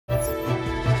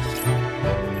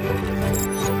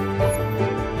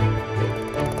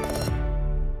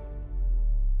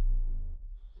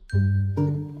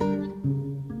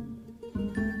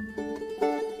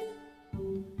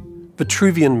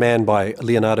Vitruvian Man by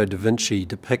Leonardo da Vinci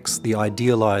depicts the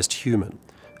idealised human,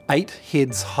 8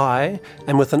 heads high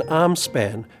and with an arm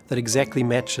span that exactly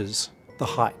matches the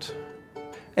height.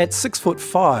 At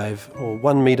 6'5", or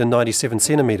 1 metre 97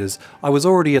 centimetres, I was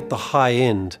already at the high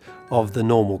end of the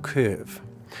normal curve.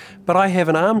 But I have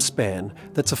an arm span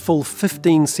that's a full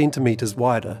 15 centimetres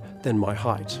wider than my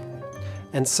height.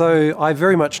 And so I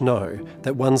very much know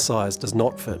that one size does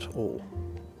not fit all.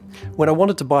 When I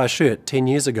wanted to buy a shirt 10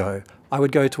 years ago, I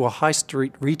would go to a high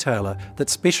street retailer that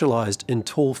specialised in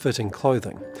tall-fitting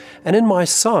clothing. And in my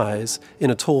size, in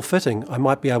a tall fitting, I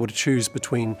might be able to choose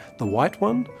between the white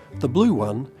one, the blue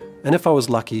one, and if I was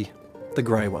lucky, the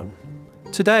grey one.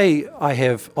 Today, I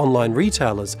have online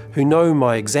retailers who know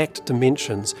my exact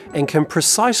dimensions and can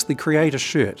precisely create a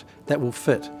shirt that will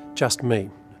fit just me.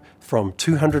 From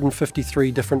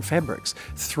 253 different fabrics,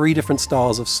 3 different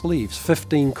styles of sleeves,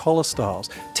 15 collar styles,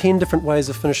 10 different ways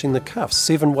of finishing the cuffs,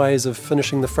 7 ways of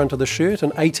finishing the front of the shirt,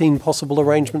 and 18 possible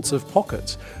arrangements of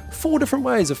pockets, 4 different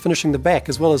ways of finishing the back,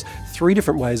 as well as 3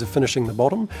 different ways of finishing the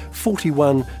bottom,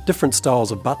 41 different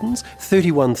styles of buttons,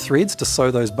 31 threads to sew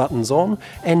those buttons on,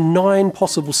 and 9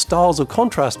 possible styles of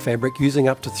contrast fabric using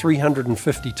up to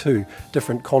 352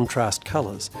 different contrast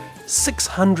colours.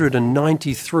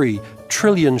 693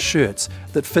 trillion shirts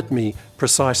that fit me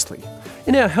precisely.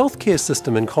 In our healthcare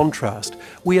system, in contrast,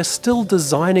 we are still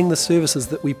designing the services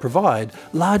that we provide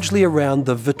largely around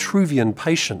the Vitruvian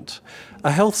patient,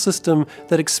 a health system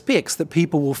that expects that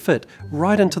people will fit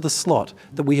right into the slot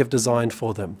that we have designed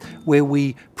for them, where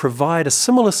we provide a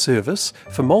similar service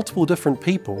for multiple different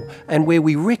people and where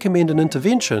we recommend an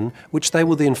intervention which they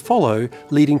will then follow,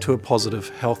 leading to a positive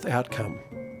health outcome.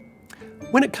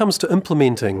 When it comes to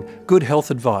implementing good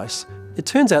health advice, it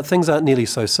turns out things aren't nearly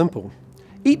so simple.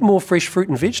 Eat more fresh fruit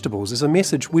and vegetables is a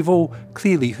message we've all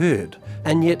clearly heard,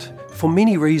 and yet, for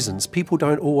many reasons, people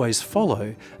don't always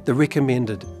follow the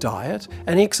recommended diet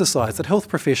and exercise that health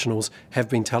professionals have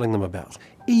been telling them about,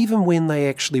 even when they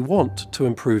actually want to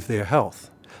improve their health.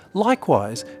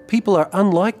 Likewise, people are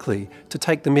unlikely to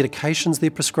take the medications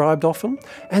they're prescribed often,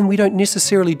 and we don't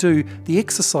necessarily do the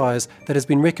exercise that has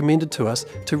been recommended to us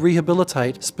to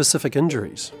rehabilitate specific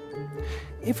injuries.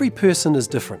 Every person is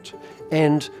different,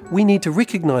 and we need to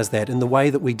recognise that in the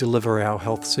way that we deliver our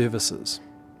health services.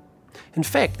 In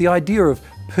fact, the idea of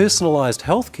personalised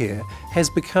healthcare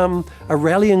has become a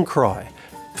rallying cry,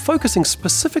 focusing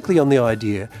specifically on the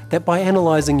idea that by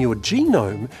analysing your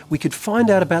genome, we could find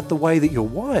out about the way that you're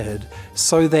wired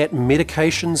so that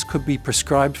medications could be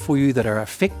prescribed for you that are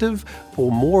effective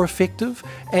or more effective,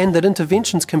 and that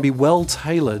interventions can be well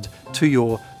tailored to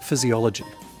your physiology.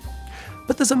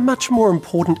 But there's a much more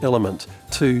important element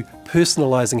to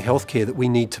personalising healthcare that we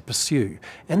need to pursue,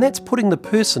 and that's putting the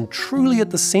person truly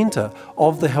at the centre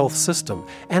of the health system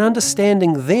and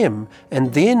understanding them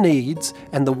and their needs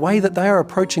and the way that they are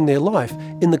approaching their life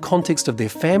in the context of their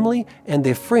family and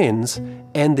their friends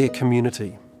and their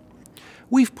community.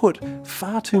 We've put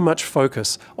far too much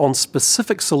focus on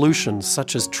specific solutions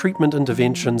such as treatment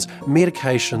interventions,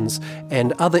 medications,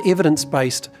 and other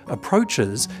evidence-based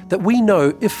approaches that we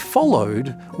know, if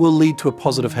followed, will lead to a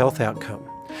positive health outcome.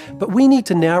 But we need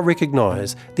to now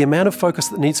recognise the amount of focus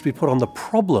that needs to be put on the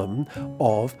problem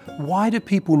of why do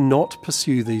people not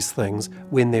pursue these things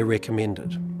when they're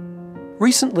recommended.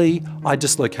 Recently, I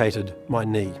dislocated my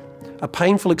knee. A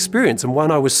painful experience and one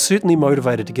I was certainly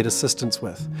motivated to get assistance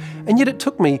with. And yet it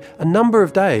took me a number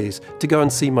of days to go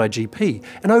and see my GP,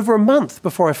 and over a month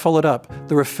before I followed up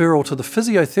the referral to the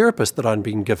physiotherapist that I'd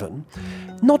been given,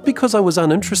 not because I was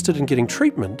uninterested in getting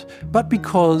treatment, but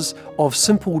because of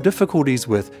simple difficulties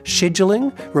with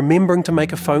scheduling, remembering to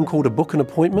make a phone call to book an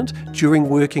appointment during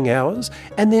working hours,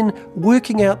 and then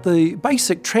working out the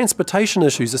basic transportation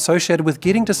issues associated with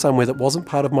getting to somewhere that wasn't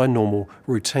part of my normal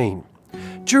routine.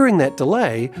 During that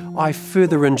delay, I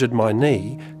further injured my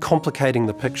knee, complicating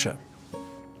the picture.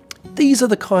 These are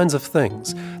the kinds of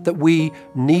things that we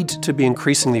need to be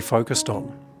increasingly focused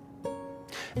on.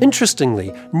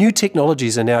 Interestingly, new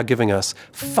technologies are now giving us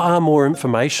far more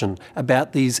information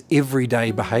about these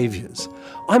everyday behaviours.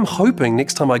 I'm hoping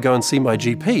next time I go and see my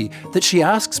GP that she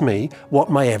asks me what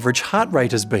my average heart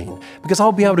rate has been, because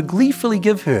I'll be able to gleefully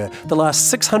give her the last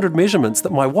 600 measurements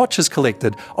that my watch has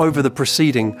collected over the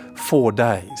preceding 4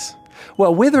 days.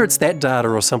 Well, whether it's that data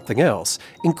or something else,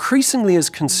 increasingly as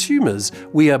consumers,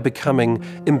 we are becoming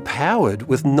empowered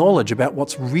with knowledge about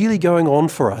what's really going on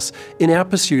for us in our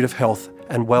pursuit of health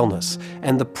and wellness,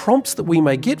 and the prompts that we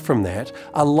may get from that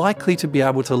are likely to be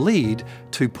able to lead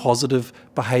to positive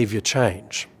behaviour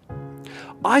change.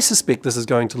 I suspect this is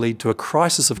going to lead to a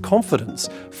crisis of confidence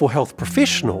for health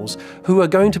professionals who are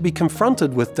going to be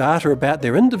confronted with data about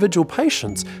their individual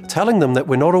patients telling them that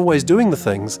we're not always doing the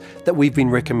things that we've been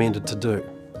recommended to do.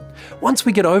 Once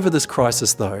we get over this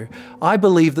crisis, though, I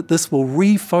believe that this will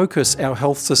refocus our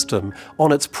health system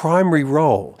on its primary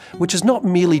role, which is not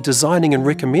merely designing and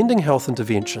recommending health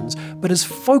interventions, but is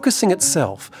focusing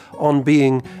itself on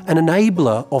being an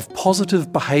enabler of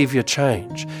positive behaviour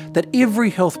change, that every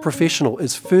health professional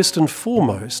is first and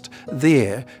foremost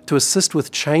there to assist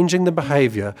with changing the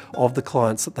behaviour of the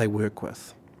clients that they work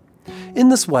with. In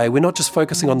this way, we're not just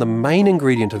focusing on the main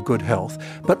ingredient of good health,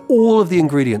 but all of the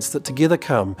ingredients that together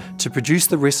come to produce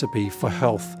the recipe for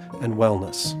health and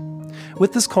wellness.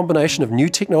 With this combination of new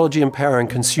technology empowering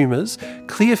consumers,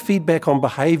 clear feedback on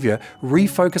behaviour,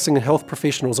 refocusing health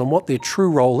professionals on what their true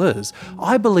role is,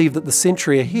 I believe that the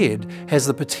century ahead has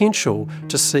the potential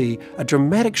to see a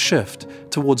dramatic shift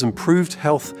towards improved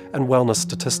health and wellness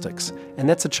statistics. And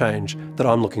that's a change that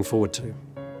I'm looking forward to.